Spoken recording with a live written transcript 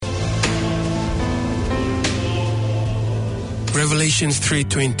Revelations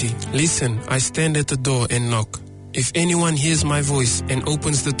 3:20. Listen, I stand at the door and knock. If anyone hears my voice and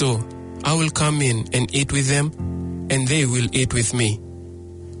opens the door, I will come in and eat with them, and they will eat with me.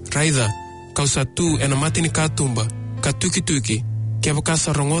 Raida, kausa tu e na matini katumba, ka tuki-tuki, kia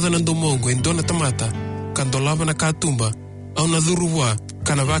wakasa rongoda ng dumongo en dona tamata, kandolaba na katumba, au na dhuruwa,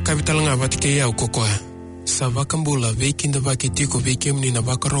 kana waka vitalanga vatike yau kokoa. Sa wakambula, veikinda vakitiko veikimni na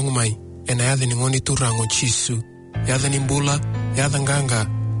wakarongmai, e na yada ni ngoni turango chisu, yada ni mbula, yada nganga,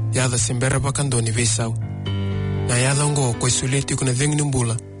 yada simbera vakandoni vesau. Na yada ngo kwa isuleti kuna vengni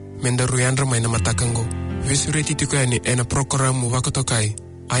mbula, menda ruyandra mai na matakango. Visureti tukani ena prokoramu wakotokai.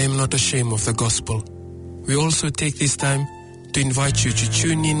 I am not ashamed of the gospel. We also take this time to invite you to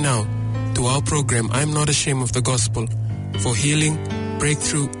tune in now to our program, I am not ashamed of the gospel, for healing,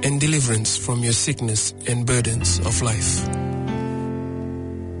 breakthrough, and deliverance from your sickness and burdens of life.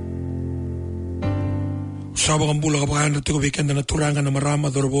 Sabang ambula kapakan na tigo weekend na turangan na marama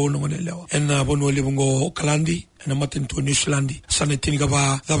dorobo nung anelaw. En bono libungo kalandi, en matin to New Zealandi. Sana tini ka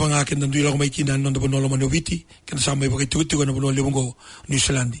ba dabang akin na duila ko may kinan nung bono manoviti, kaya sa may bakituti ko na bono libungo New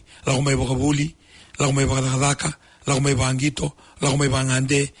Zealandi. La ko may bakabuli, la ko may bakadaka, la ko may bangito, la ko may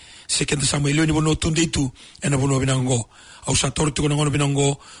bangande. Sekenda sa may ni bono tunde itu, en bono binango. Au sa torti ko na ngono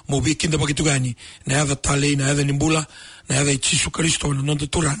binango, mo weekend ba kitugani, na yada tale, na yada nimbula, na yada Jesu Kristo na nonto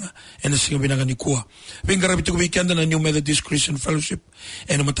turanga, en singa binanga ni kuwa. Bingarabi to weekend na New Methodist Christian Fellowship,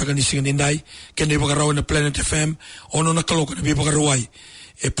 en mataga ni singa ninday, kena ibagaraw na Planet FM, ono na kaloka na ibagaraway.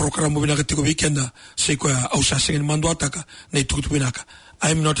 E program mo binaka tiko weekend na, say ko au sa singa mando ataka, na itukot binaka. I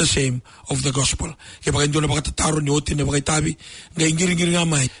am not ashamed of the gospel. Kaya baka hindi na baka tataro ni otin na baka itabi, ngayon giring-giring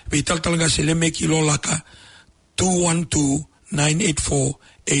amay, bital talaga sila meki lolaka,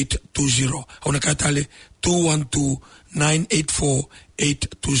 212-984-820. Au nakatale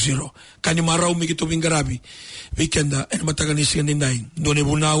 212-984-820. Kani maraw mikito bingarabi weekenda en mataga ni singa ninday. Done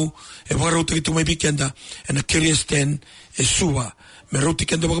bunau e baka tikito may weekenda en a curious 10 e suwa. Meron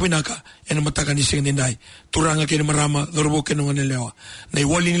tikenda baka binaka en mataga ni singa ninday. Turanga kini marama dorbo kenungan nilewa. Na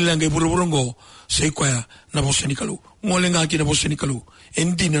iwali nila ngay buru-burungo sa ikwaya na bosa ni kalu. Ngole nga ki na bosa ni kalu.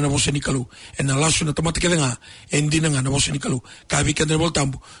 Hindi na bosa ni kalu. En na laso na tamata kaya nga. Hindi na nga na bosa ni kalu. Kabi ka na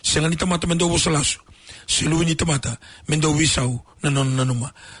boltambo. Siya nga ni tamata mendo bosa laso. Siluwi ni tamata mendo wisaw na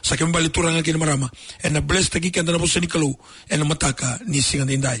nanuma. Sa kembali turang nga kinamarama. En na bless tagi ka na bosa ni kalu. En na mataka ni singa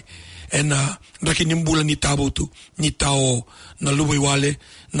ninday. En na rakinimbulan ni tabo tu. Ni tao na lubay wale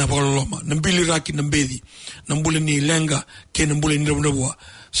na pakaloloma. Nambili rakin ng bedi. Nambulan ni lenga. Kaya nambulan ni rabunabuwa.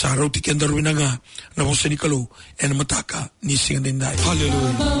 Sa araw tiken darwin na nga na bosa ni kalu en mataka ni singa ninday.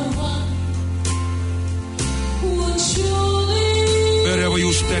 Hallelujah. Wherever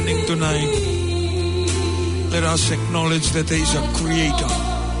you're standing tonight, let us acknowledge that there is a creator,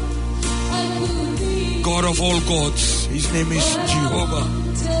 God of all gods. His name is Jehovah,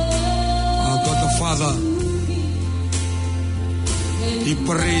 our God the Father. He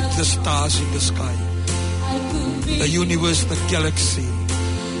parades the stars in the sky, the universe, the galaxy.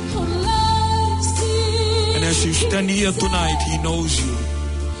 And as you stand here tonight, He knows you.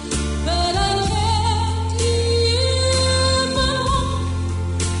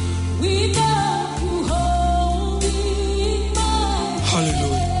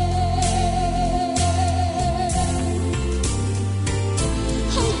 Hallelujah.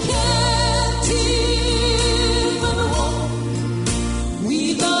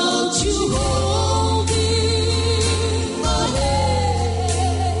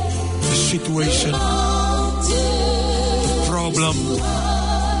 The situation, the problem,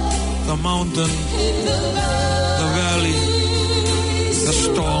 the mountain, the valley, the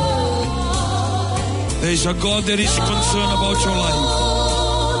storm. There is a God that is concerned about your life.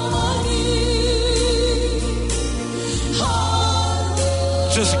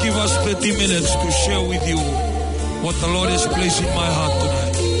 Just give us 30 minutes to share with you what the Lord has placed in my heart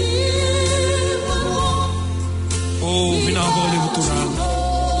tonight. Oh, binabali mo turang,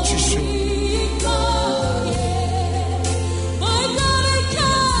 Jesus.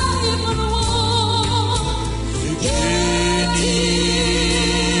 You can't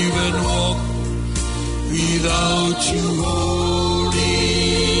even walk without you holding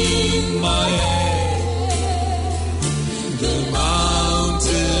my hand. The mountain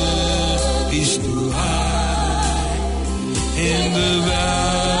is too high, and the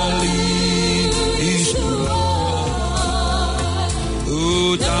valley is too low.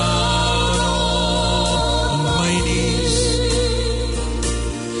 Oh, down on my knees,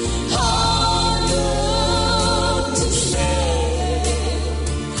 hard to say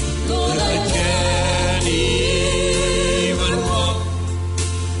that I can't even walk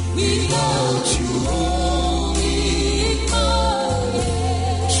without you holding my hand.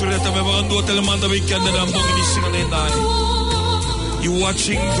 You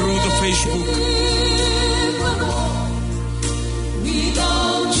watching through the Facebook.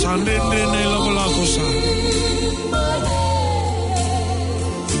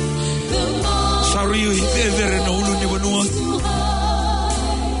 Sorry, you there no ulu banua.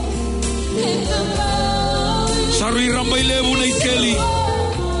 Sorry, rambai lebu na ikeli.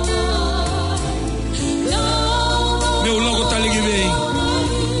 Me ulogo taligi bei.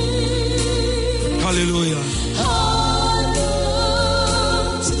 Hallelujah.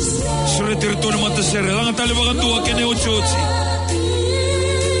 Sore territorio mata sere. Langa tali bagan tua kene ochochi.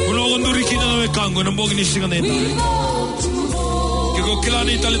 Uno gonduri kina na mekango na mbogi nisinga neta. Kiko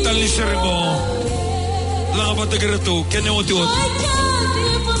kilani tali sere go. Langa pata keretu kene oti.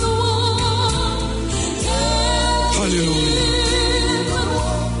 Hallelujah.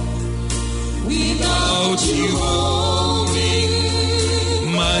 Without you holding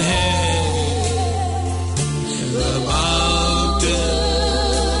my hand, the mountain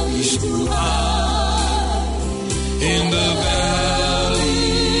is too high, in the valley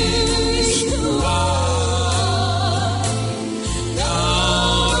is too wide,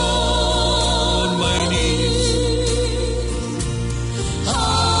 down on my knees,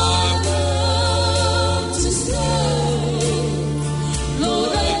 I've come to say,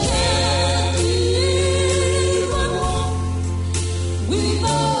 Lord, I can't live alone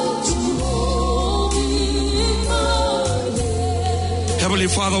without you holding my hand. Heavenly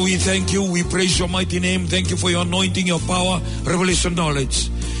Father, we thank you. We praise your mighty name. Thank you for your anointing, your power, revelation, knowledge.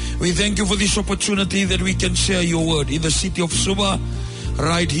 We thank you for this opportunity that we can share your word in the city of Suba,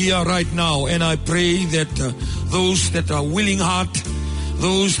 right here, right now. And I pray that those that are willing heart,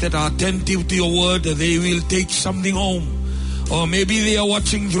 those that are attentive to your word, they will take something home. Or maybe they are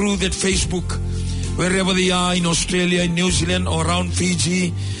watching through that Facebook, wherever they are, in Australia, in New Zealand, or around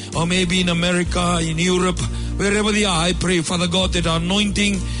Fiji, or maybe in America, in Europe, wherever they are. I pray, Father God, that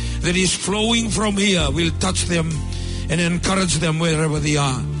anointing that is flowing from here will touch them and encourage them wherever they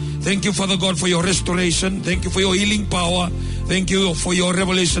are. Thank you, Father God, for your restoration. Thank you for your healing power. Thank you for your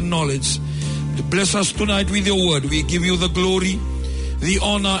revelation knowledge. Bless us tonight with your word. We give you the glory, the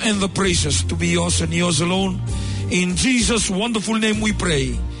honor, and the praises to be yours and yours alone. In Jesus' wonderful name we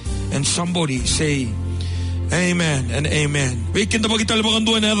pray. And somebody say, Amen and Amen. Weekend bagi tali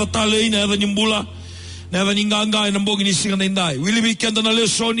bagandua na ada tali na ada nimbula na ada ninganga na mbogi ni singa ndai. Wili weekend na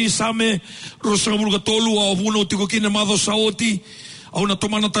lesoni same rosanga bulga tolu au vuno tiko kina mado saoti au na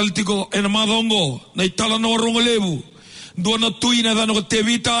tomana tali tiko ena madongo na itala na warongo lebu. Dua na tui na dano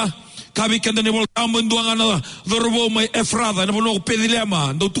tevita kabi kenda ni voltambo ndua na dorobo mai efrada na bono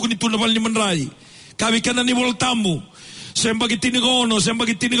pedilema ndo tukuni tuna bal ni manrai. Kabi kenda ni voltambo. Sembra che tieni gono, sembra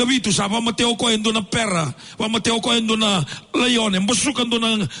che tieni capito, sa, va Matteo coendo una perra, va Matteo coendo una leone, musuka ndo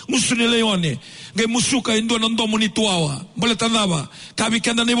na musuni leone, che musuka ndo na ndomo ni tuawa, boleta andava, capi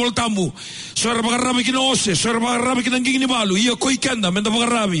kenda ne voltambu, sora bagarrabi ki no ose, sora bagarrabi ki nangi ni balu, io koi kenda, menda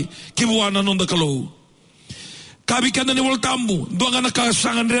bagarrabi, ki buana non da kalou. Capi kenda ne voltambu, ndo ngana ka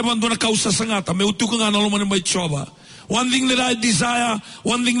sangan reba, ndo na kausa sangata, me utuka ngana loma ni mai choba. One thing that I desire,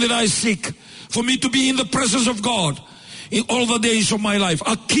 one thing that I seek, for me to be in the presence of God, in all the days of my life,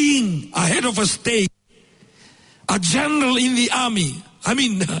 a king, a head of a state, a general in the army. I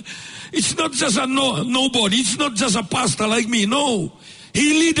mean, it's not just a nobody, it's not just a pastor like me, no.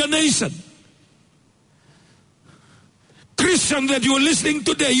 He lead a nation. Christian that you are listening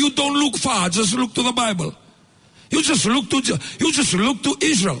today, you don't look far, just look to the Bible. You just look to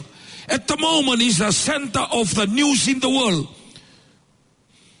Israel. At the moment, is the center of the news in the world.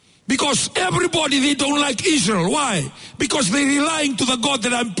 Because everybody, they don't like Israel. Why? Because they're relying to the God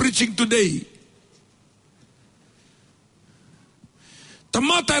that I'm preaching today.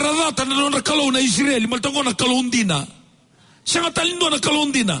 Tamata radata na nona kalou na Israel, maltango na kalondina. Siya nga talindo na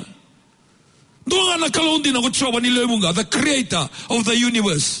kalondina. Doon nga na kalondina kutsoba ni Lemunga, the creator of the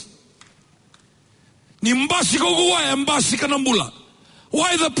universe. Nimbasi ko kuwaya, mbasi ka nambula.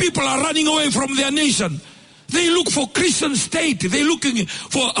 Why the people are running away from their nation? They look for Christian state. They're looking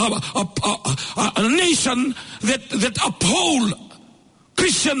for a nation that uphold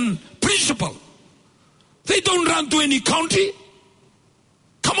Christian principle. They don't run to any country.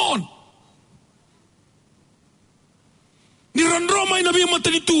 Come on. Ni Roma inabi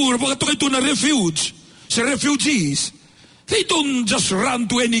matanitur pagkato ito na refuge. Sa refugees. They don't just run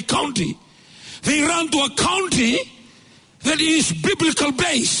to any country. They run to a country that is biblical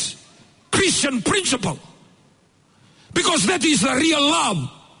based. Christian principle. Because that is the real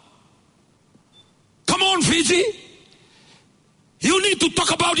love. Come on, Fiji. You need to talk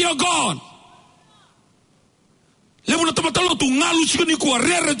about your God. Lebu na tamatalo tu ngalu chiko ni kuwa,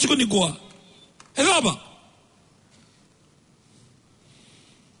 rere chiko ni kuwa. Elaba.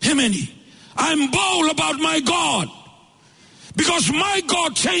 Hemeni. I'm bold about my God. Because my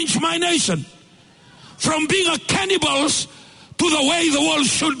God changed my nation from being a cannibals to the way the world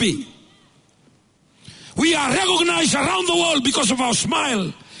should be. We are recognized around the world because of our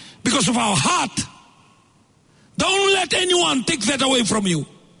smile, because of our heart. Don't let anyone take that away from you.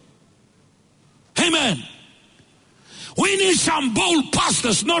 Amen. We need some bold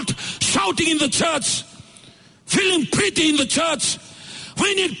pastors, not shouting in the church, feeling pretty in the church.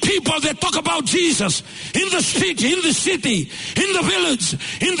 We need people that talk about Jesus in the street, in the city, in the village,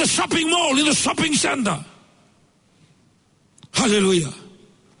 in the shopping mall, in the shopping center. Hallelujah.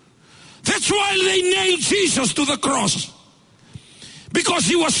 That's why they nailed Jesus to the cross. Because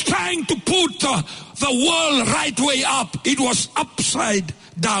he was trying to put the world right way up. It was upside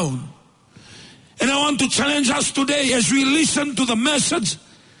down. And I want to challenge us today as we listen to the message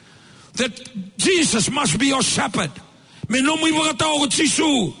that Jesus must be your shepherd.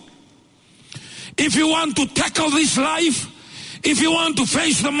 If you want to tackle this life, if you want to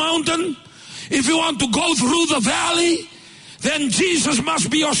face the mountain, if you want to go through the valley, then Jesus must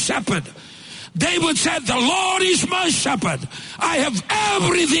be your shepherd. David said, the Lord is my shepherd. I have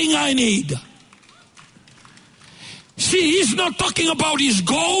everything I need. See, he's not talking about his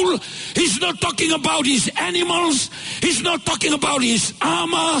goal. He's not talking about his animals. He's not talking about his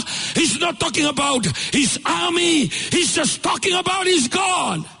armor. He's not talking about his army. He's just talking about his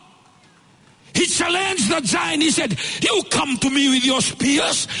God. He challenged the giant. He said, you come to me with your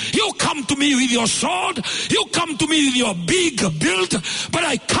spears. You come to me with your sword. You come to me with your big build. But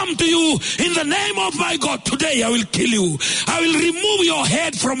I come to you in the name of my God. Today I will kill you. I will remove your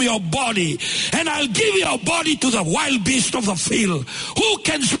head from your body. And I'll give your body to the wild beast of the field. Who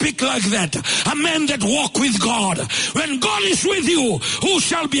can speak like that? A man that walk with God. When God is with you, who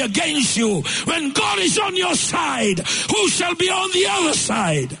shall be against you? When God is on your side, who shall be on the other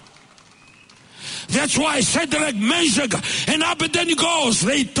side? That's why Shadrach, Meshach, and Abednego,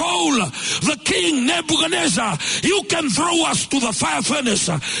 they told the king Nebuchadnezzar, you can throw us to the fire furnace.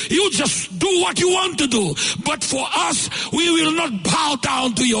 You just do what you want to do. But for us, we will not bow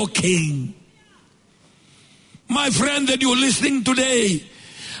down to your king. My friend that you're listening today,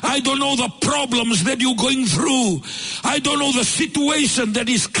 I don't know the problems that you're going through. I don't know the situation that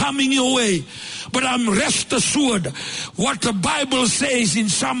is coming your way. But I'm rest assured what the Bible says in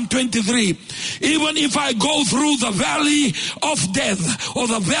Psalm 23. Even if I go through the valley of death or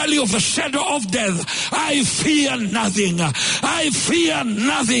the valley of the shadow of death, I fear nothing. I fear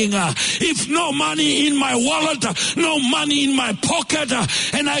nothing. If no money in my wallet, no money in my pocket,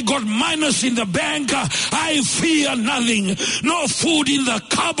 and I got minus in the bank, I fear nothing. No food in the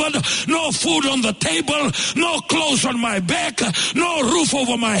cupboard, no food on the table, no clothes on my back, no roof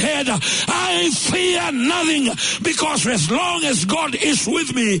over my head. I fear nothing, because as long as God is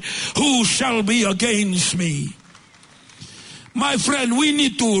with me, who shall be against me? My friend, we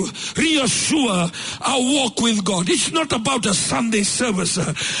need to reassure our walk with God. It's not about a Sunday service.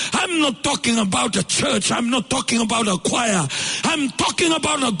 I'm not talking about a church. I'm not talking about a choir. I'm talking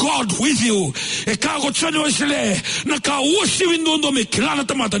about a God with you.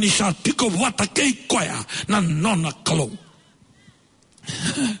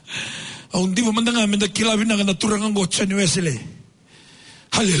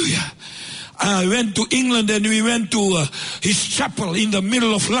 Hallelujah. I went to England and we went to his chapel in the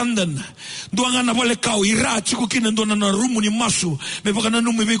middle of London.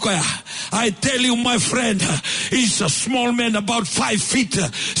 I tell you, my friend, he's a small man, about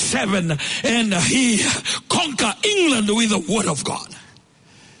 5'7", and he conquered England with the word of God.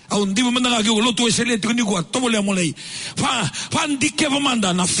 Founder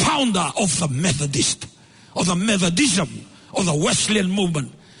of the Methodist, or the Methodism, or the Wesleyan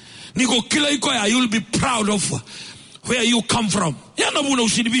movement. You'll be proud of where you come from. I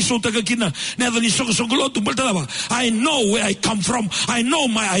know where I come from. I know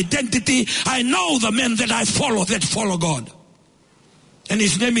my identity. I know the men that I follow, that follow God. And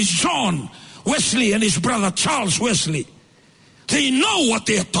his name is John Wesley and his brother Charles Wesley. They know what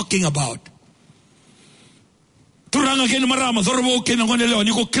they are talking about. Turanga ken marama dorbo ken ngoneleo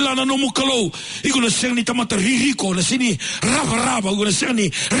niko kilana no mukalo iguna sengni tamata ririko na sini raba iguna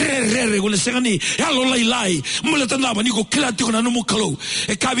sengni re iguna sengni yalo lai mulatana ba niko kilati kuna no mukalo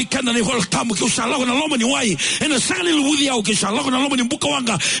e kabi kana ne hol tamu ke usala na loma ni wai ena sengni ludi au ke sala na loma ni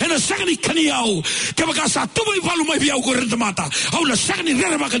bukawanga ena sengni kaniau ke baka sa tubo ivalu mai biau ko rentamata au na sengni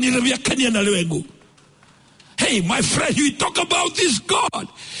re ba kani re kania na lewengu. Hey, Hey, my friend, you talk about this God.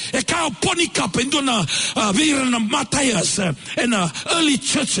 A cow pony cup and dona Matthias and early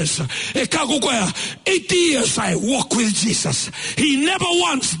churches. A cow 80 years I walk with Jesus. He never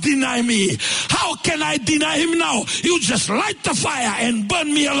once denied me. How can I deny him now? You just light the fire and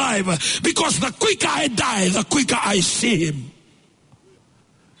burn me alive. Because the quicker I die, the quicker I see him.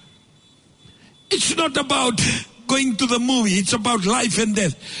 It's not about going to the movie. It's about life and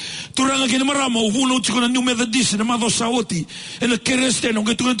death. Turanga kina marama uvuno chikona New Methodist na mado saoti and a kereste no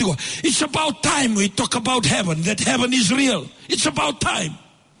getungo. It's about time we talk about heaven. That heaven is real. It's about time.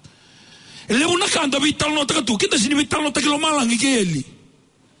 Leuna kanda vital no takatu kita sini vital no takilo malang ikeli.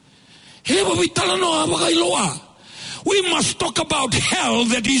 Heba vital no abakailoa. We must talk about hell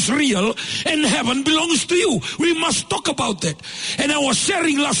that is real and heaven belongs to you. We must talk about that. And I was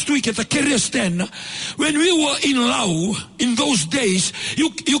sharing last week at the career stand, when we were in Laos, in those days,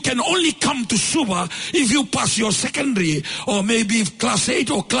 you can only come to Suba if you pass your secondary or maybe class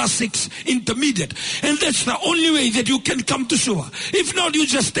 8 or class 6 intermediate. And that's the only way that you can come to Suba. If not, you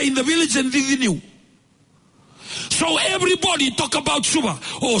just stay in the village and live in you. So everybody talk about Suba.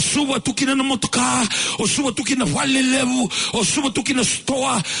 Oh, Suba tukina na motoka. Oh, Suba tukina wale level. Oh, Suba tukina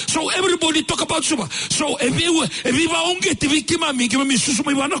store. So everybody talk about Suba. So if you onge tivi kimami susu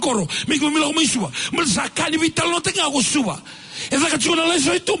mai wana koro. Mi la mai Suba. Malsakani vital no tenga go Suba. Esa kachuna la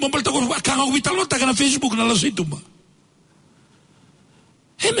so itumba. Malta ko kanga vital no tenga na Facebook na la so itumba.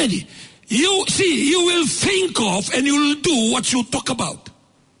 Hey man, you see, you will think of and you will do what you talk about.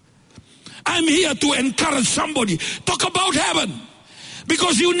 I'm here to encourage somebody. Talk about heaven.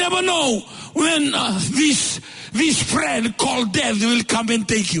 Because you never know when this friend called death will come and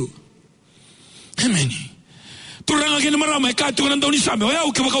take you. Amen. Turanga kina marama eka tu nando ni same. Oya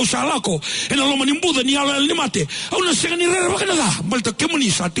uke baka usala ko. Ena loma ni mbuda ni ala ni mate. Au na sega ni rera baka na da. Malta kemuni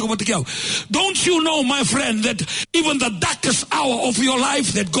sa tiko batikiao. Don't you know, my friend, that even the darkest hour of your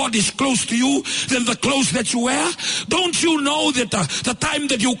life, that God is close to you than the clothes that you wear? Don't you know that the time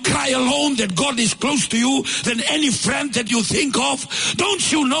that you cry alone, that God is close to you than any friend that you think of?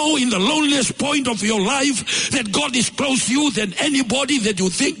 Don't you know in the loneliest point of your life that God is close to you than anybody that you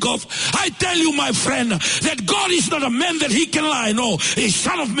think of? I tell you, my friend, that God is not a man that he can lie. No, a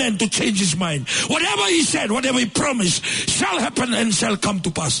son of man to change his mind. Whatever he said, whatever he promised, shall happen and shall come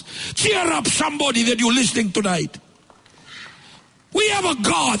to pass. Cheer up somebody that you're listening tonight. We have a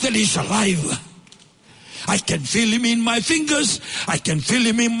God that is alive. I can feel him in my fingers. I can feel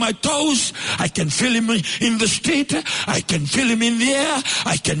him in my toes. I can feel him in the street. I can feel him in the air.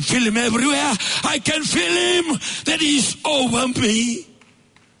 I can feel him everywhere. I can feel him that he's over me.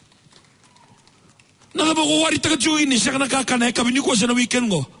 Nalaba ko wari taga juini siya nakakana kami ko sa na weekend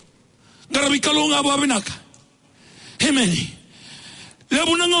ko. Ngarabi kalunga ba binaka. Amen.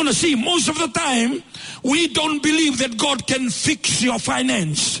 Labo na nga na, see, most of the time we don't believe that God can fix your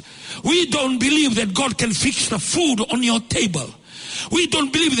finance. We don't believe that God can fix the food on your table. We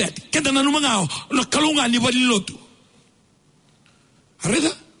don't believe that. Kenda na numanga na kalunga ni baliloto.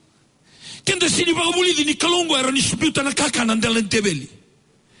 Areda? Kenda sini ba kabuli ni kalunga era ni sputa na kakana ndela ntebeli.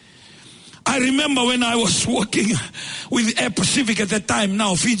 I remember when I was working with Air Pacific at that time,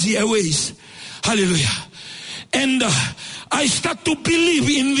 now Fiji Airways. Hallelujah. And I start to believe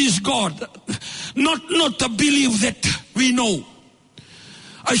in this God. Not to believe that we know.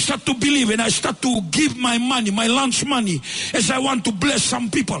 I start to believe and I start to give my money, my lunch money, as I want to bless some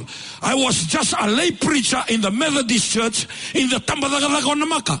people. I was just a lay preacher in the Methodist church in the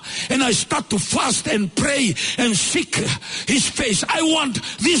Tambadagalagonamaka. And I start to fast and pray and seek his face. I want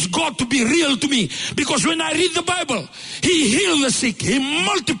this God to be real to me. Because when I read the Bible, he healed the sick. He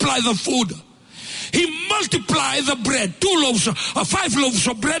multiplied the food. He multiplied the bread, 5 loaves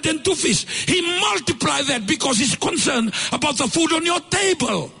of bread and 2 fish. He multiplied that because he's concerned about the food on your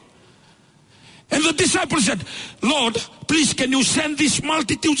table. And the disciples said, Lord, please can you send these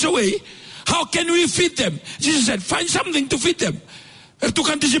multitudes away? How can we feed them? Jesus said, find something to feed them.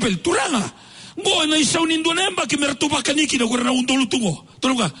 Ertukan disciple, turanga. Ngo na isaw nindo na emba kimertuba kaniki na gura na undolo tungo.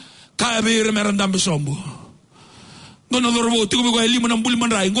 Tulunga, kaya bihira merandam besombo. No dorbo tigo go lima na mbuli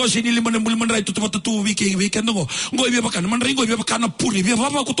manrai go sini lima na mbuli manrai tu weekend go ibe baka na manrai go ibe baka na puri ibe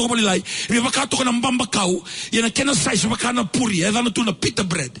baba ko to bali lai ibe baka to na mbamba kau yana kena size baka na puri e dana tu na pita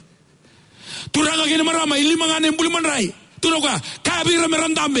bread turanga kena marama lima ngane mbuli manrai tunoga ka bira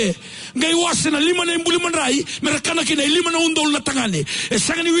merandambe ngai wasena lima na mbuli manrai merakana kena lima na undol na tangane e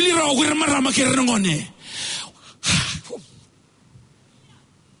sagani wili ra go marama ke ngone.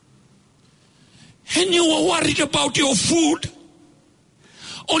 And you are worried about your food.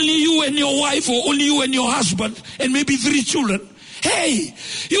 Only you and your wife, or only you and your husband, and maybe 3 children. Hey,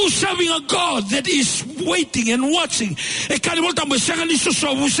 you're serving a God that is waiting and watching. E kani volta mo sanga ni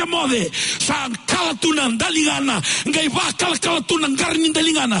sosobu se mode sa kalatunan dalingana ngai va kalatunan garnin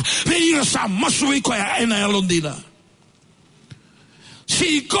dalingana veira sa masui ko ya ena londina.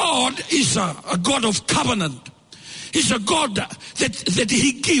 See, God is a God of covenant. He's a God that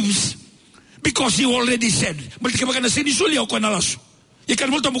He gives because He already said. But kaya na sinisuli ako na laso. Ikan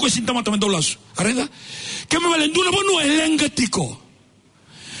volta mo ko sinta mata mendolaso. Arenda? Kaya malenduna bono elengatiko.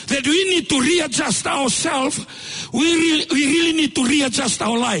 That we need to readjust ourselves. We really need to readjust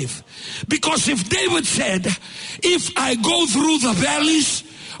our life. Because if David said, if I go through the valleys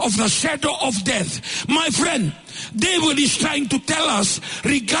of the shadow of death, my friend, David is trying to tell us,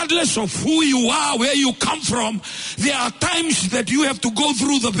 regardless of who you are, where you come from, there are times that you have to go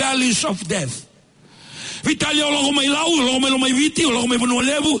through the valleys of death. Vitalia logo mai lau, logo mai viti, logo mai vanu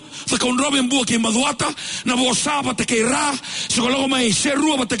levu, sa konrobe mbua ke maduata, na bosa bata ke ra, sa logo mai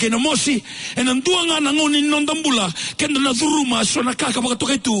serua bata ke namosi, e nanduanga na ngoni nondambula, kenda na dhuruma so na kaka baka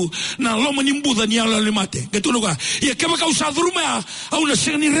toka tu, na loma ni mbuda ni ala limate. Getu loga, ia kema ka usa dhuruma au na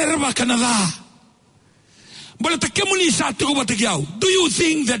sengani rerba Canada. Bala ta kemuni sa tiko bata kiau. Do you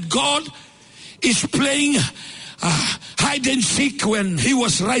think that God is playing hide and seek when He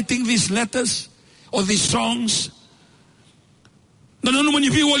was writing these letters? Or these songs? Nanano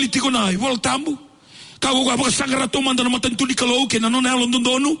manipi wali tiko na wal tambu. Kago ka baka sangara to manda na matantuli kalau ke nanona alon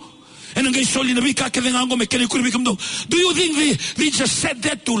dondonu. And ngai soli na bika ke dengango me kene kuri bikamdo. Do you think they just said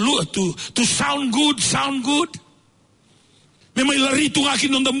that to sound good? Me mai lari tu ngaki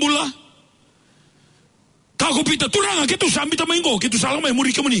nondambula. Kako pita turanga ke tu sambi ta maingo ke tu salang mai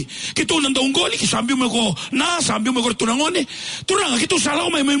muri ke muni ke tu nanda ungoli ke sambi me ko na sambi me ko turangone turanga ke tu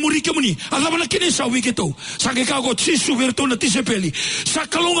salang mai muri ke muni ala bana kene sa wi ke tu sange ka go tsisu verto na tisepeli sa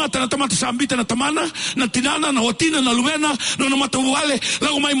kalonga ta tamata sambi ta na tamana na tinana na hotina na lubena no na matawale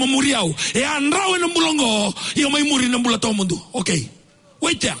lago mai mamuriau e anrao na mulongo io mai muri na mula to mundo. Okay,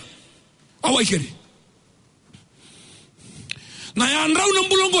 wait there awai kere na anrao na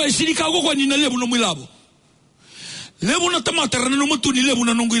mulongo e sini ka go ko ni na lebu no milabo. Lebu na tamata rana no matuni lebu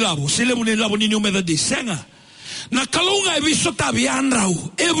na nungu ilabo. Se lebu na ilabo ni Methodist. Senga. Na kalunga e visotabi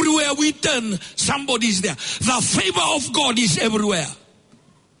anrau. Everywhere we turn, somebody is there. The favor of God is everywhere.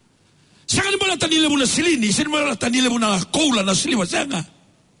 Senga ni bala tani lebu na silini. Senga ni bala tani lebu na koula na siliwa. Senga.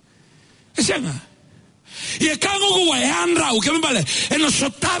 Senga. Ia kango ko e anrau ke mbale e no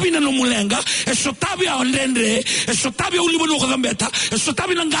sotabi na no mulenga e sotabi a ondendre e sotabi a ulibo no kadambeta e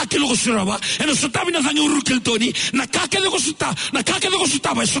sotabi na ngaki lo siraba e no sotabi na zangi urukiltoni na kake lo suta na kake lo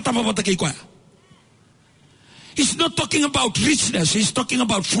sutaba e sotaba bata ke kwa. He's not talking about richness, he's talking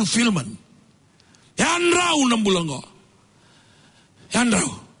about fulfillment. E anrau na mulengo e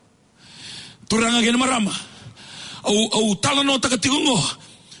anrau turanga ke marama au talano takatigungo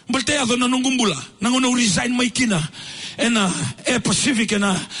Baltea do na nungumbula nangono resign mai kina ena Air Pacific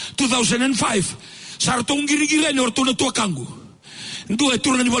na 2005 sarto ngirigire ni orto na tua kangu ndu e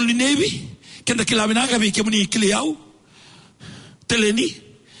turna ni bali Navy kenda kilabina ka vi kemuni kiliau teleni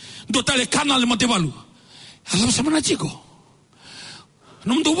do tale kanal matevalu ala sama na chico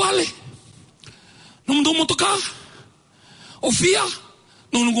num do vale num do motoka ofia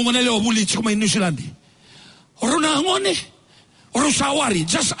nung ngone le obuli chico mai New Zealand orona ngone Orosa worry,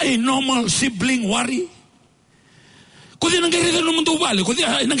 just a normal sibling worry. Kodi nangyari no mundo vale, kodi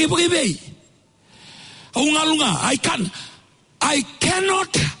nangyari pagibay. Aungalunga, I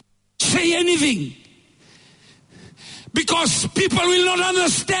cannot say anything because people will not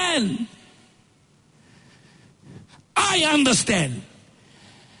understand. I understand.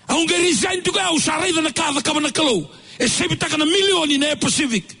 Aunque resign to go, saray na nakada ka na kalo. E sebita ka na milyon in Air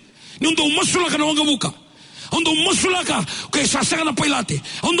Pacific. Nundo masula ka na wanga buka. Ondo masulaka ke sasanga na pilate.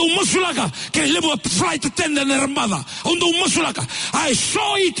 Ondo masulaka ke level flight attendant na ramada. Ondo masulaka. I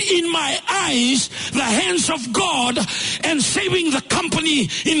saw it in my eyes, the hands of God and saving the company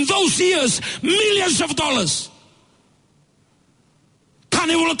in those years millions of dollars.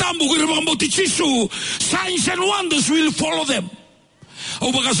 Kane wolatambu kurimambo tichisu, signs and wonders will follow them.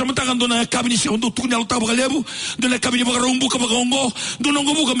 O baka samantangan do na kabini si ondo tukni alta baka lebu do na kabini baka rumbu ka baka ongo do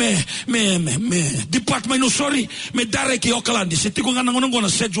nongo buka me department no sorry me dare ki Auckland se tiko ngana ngono na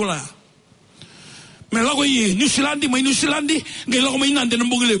schedule me lago yi New Zealand ngai lago mai nande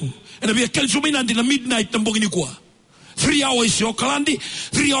nambo lebu ena bia kelso mai nande na midnight nambo ni kwa 3 hours si Auckland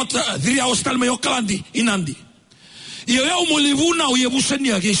 3 hours tal mai Auckland inandi iyo ya mo lebu na o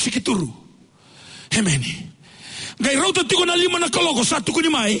yebusania ke sikituru hemeni. There was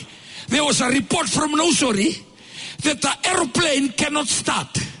a report from Nosori that the airplane cannot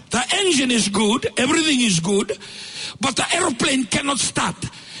start. The engine is good, everything is good, but the airplane cannot start.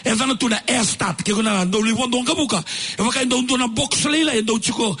 E dana tuna air start ke kuna ndo liwondo ngabuka e waka ndo na box leila ndo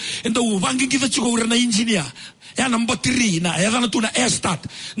chiko ndo wangi kita chiko urana engineer ya na battery na e dana tuna air start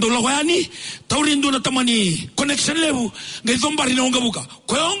ndo lawani tauri ndo na tamani connection level ngai zombari na ngabuka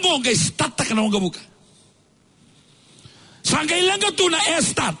ko yongo ngai start kana ngabuka sanga ilanga tuna air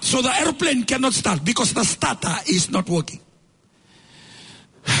start, so the airplane cannot start because the starter is not working.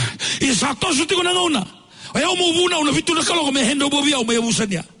 Isa tosu tiko na ngauna ayaw mo buna una vitu na kalo me hendo bobia o me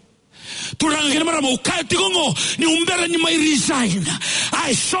busania turanga kena mara mo kai tikongo ni umbera ni my resign.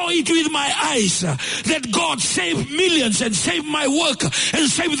 I saw it with my eyes that God saved millions and saved my work and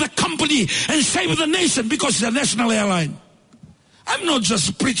saved the company and saved the nation because it's a national airline. I'm not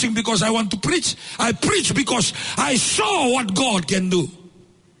just preaching because I want to preach. I preach because I saw what God can do.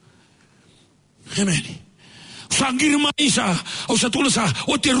 Amen. Sangir maisa au satula sa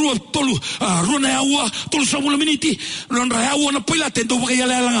o te rua tolu rua na yaua tolu sa mula miniti ron ra yaua na pila tendo baka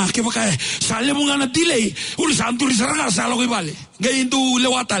yala langa ke baka sa le munga na delay uli sa anturi saranga sa lo ibale ngai ndu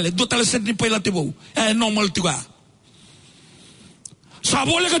lewatale do tale set ni pila te bo normal tiga sa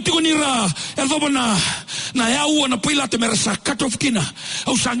bole ka tigo ni ra e do na yaua na pila te merasa cut off kina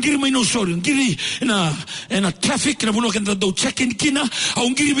au sangir mai no sorry ngiri na traffic na buno kenda do check in kina au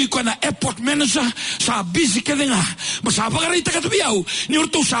ngiri bi ko na airport manager sa busy kedenga masa bagara ita ka biau ni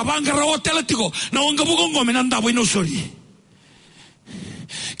urto sa bangara hotel tigo na wanga bugongo menanda bo no sorry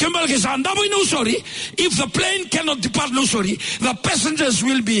Kembal ke sanda bo no sorry if the plane cannot depart no sorry the passengers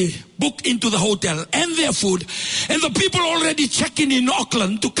will be booked into the hotel and their food and the people already checking in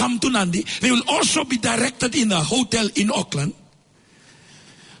Auckland to come to Nandi they will also be directed in the hotel in Auckland.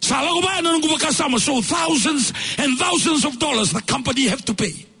 So thousands and thousands of dollars the company have to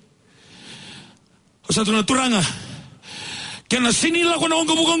pay. Sa tuna turanga kena sinila ko na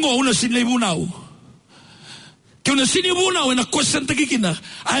ongo bugongo una sinlebunau. Kena sinibunau na question takikina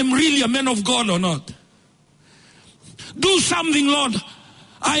I'm really a man of God or not. Do something, Lord.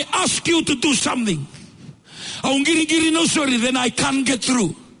 I ask you to do something. Ang giri-giri no sorry then I can't get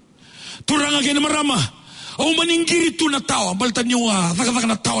through. Turanga kena marama. O maningiri tu na tawa baltan yung taka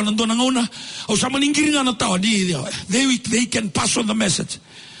na tawa nando na nguna o sa maningiri nga na tawa they can pass on the message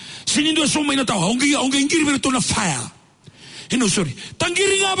sinindo so may na tawa ang ingiri tu na fire no sorry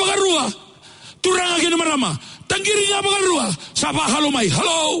tangiri nga bagarua turanga kena marama tangiri nga bagarua sa bahalumay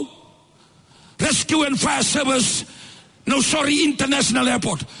hello rescue and fire service no sorry international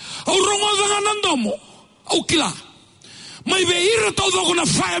airport o rongo nga nando mo o kila may beira todo ko na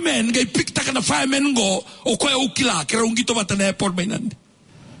fireman ngay pikta ka na fireman go o koy ukila kira ungito bata na airport may nandi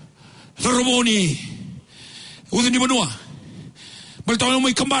Tharomoni udin ni banua baltaw mo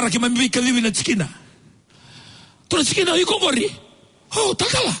ikambara ki may kaliwi na tskina to na tskina iko gori oh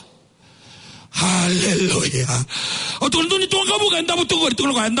takala hallelujah o to ndo ni to ngabuga ndabo to gori to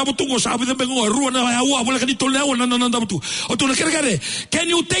ko ndabo to go sabi de bengo ruwa na yawa wala ka ni to lewa na ndabo to o to na kere can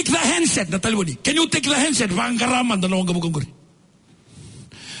you take the handset na taliboni can you take the handset vangaraman na ngabuga gori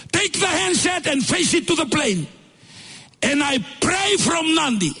take the handset and face it to the plane and I pray from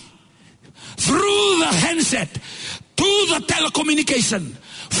Nandi through the handset to the telecommunication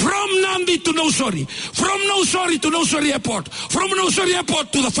from Nandi to Nosori from Nosori to Nosori airport from Nosori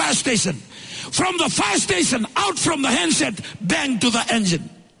airport to the fire station from the fire station out from the handset bang to the engine.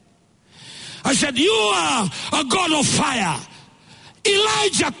 I said you are a God of fire.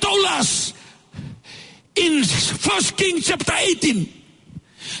 Elijah told us in 1 Kings chapter 18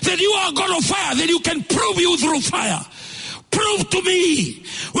 that you are a God of fire, that you can prove you through fire. Prove to me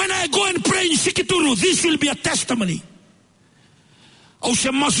when I go and pray in Sikituru, this will be a testimony. O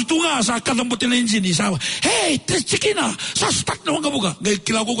siya masutunga sa katambutin na engine sa hey tsikina sa start na mga buga ngay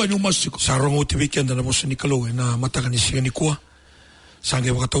kilago ka yung masiko sa rongo tibikan na mo sa nikaloe na matakan ni siya ni kuwa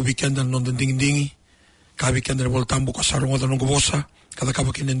sangge waka tobikan na non dingdingi kabikan na bol tambo ka sa rongo da nung bosa kada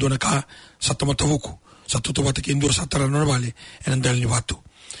kabakin ndo na ka sa tamatavuku sa tutubata kindur sa tara normale en andal ni batu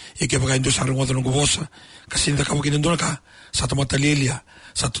ike baka ndo sa rongo da nung bosa kasi nda kabakin ndo na ka sa tamatalilia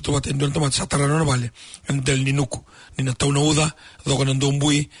sa tutubata ndo na tamat sa tara normale en andal ni nuku ni na tau na uda doko na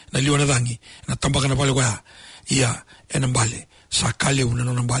ndombui na liwa na dangi na tambaka na pale kwa ia enambale sa kale una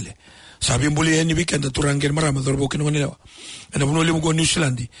no nambale sabi mbuli eni weekend turangir marama dorbo kino nila na buno limu go New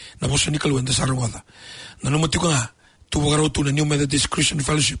Zealand na boso ni kalwenda sa rwada na numati ko nga tubagaro tu na New Methodist Christian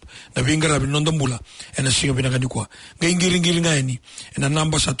Fellowship na bingara bin nondambula ena singa binagani kwa ngaingiringiring nga eni ena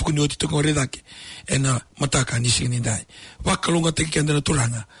namba sa tukuni oti tukong redake ena mataka ni singa nindai wakalunga tekikenda na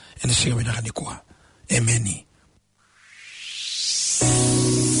turanga ena singa binagani kwa emeni. We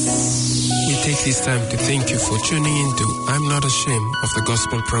take this time to thank you for tuning into I'm Not Ashamed of the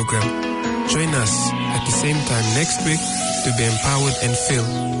Gospel program. Join us at the same time next week to be empowered and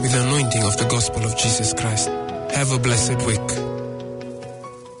filled with the anointing of the gospel of Jesus Christ. Have a blessed week.